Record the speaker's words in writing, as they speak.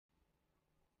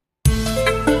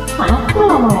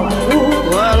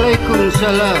Assalamualaikum.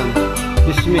 Waalaikumsalam.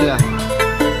 Bismillah.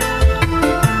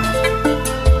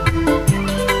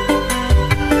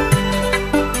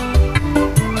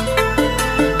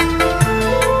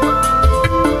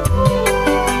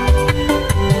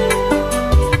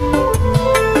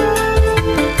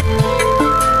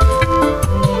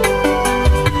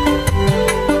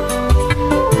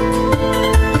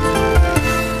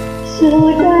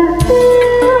 Sudah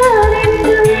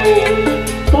sering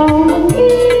kau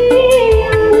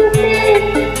menghianati,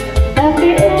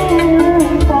 tapi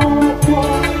engkau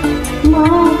pun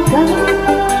maafkan.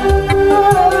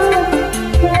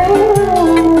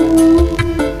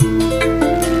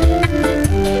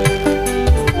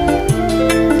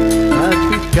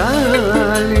 Tapi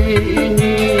kali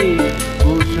ini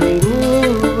ku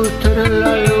sungguh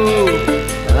terlalu,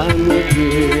 tak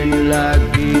mungkin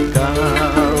lagi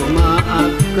kau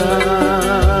maafkan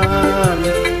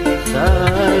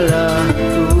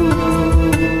salahku.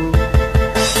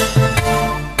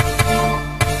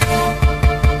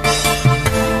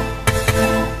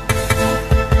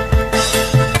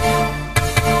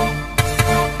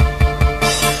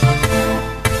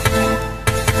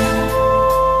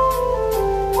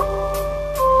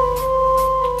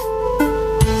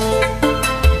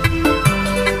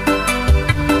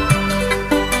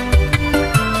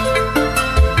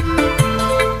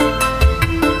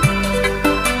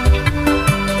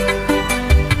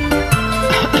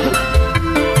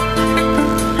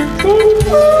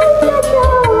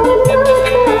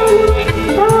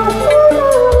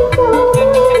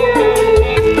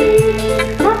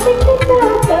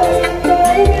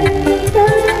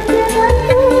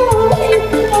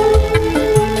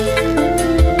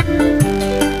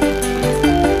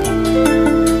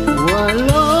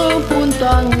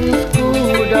 Tangisku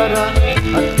darah,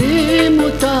 hatimu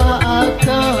tak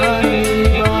akan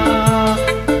tiba.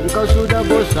 Engkau sudah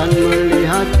bosan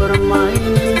melihat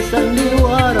permainan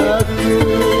sandiwaraku.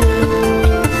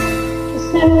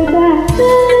 Sudah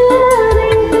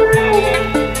sering kali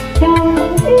kau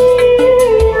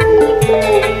menghianati,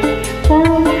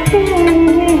 tapi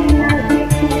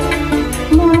lagi ku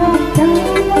maafkan.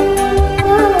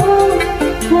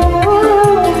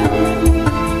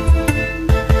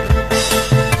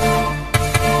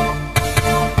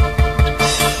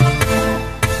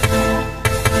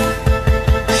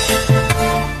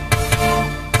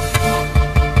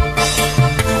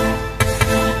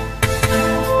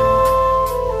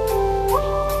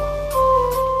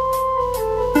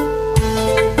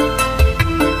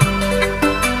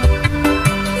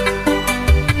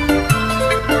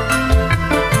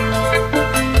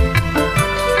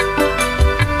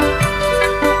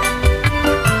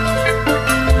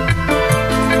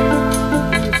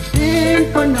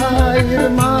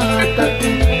 Air mataku,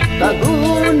 tak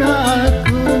guna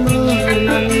aku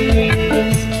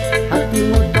menangis.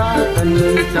 Hatimu tak akan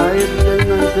mencair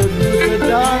dengan sedih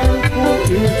sedangku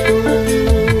itu.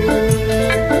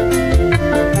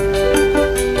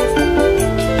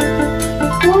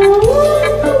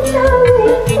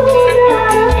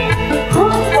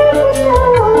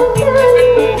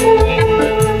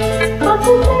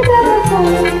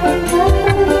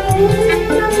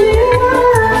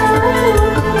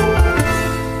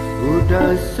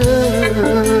 Sudah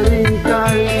sering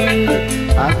kali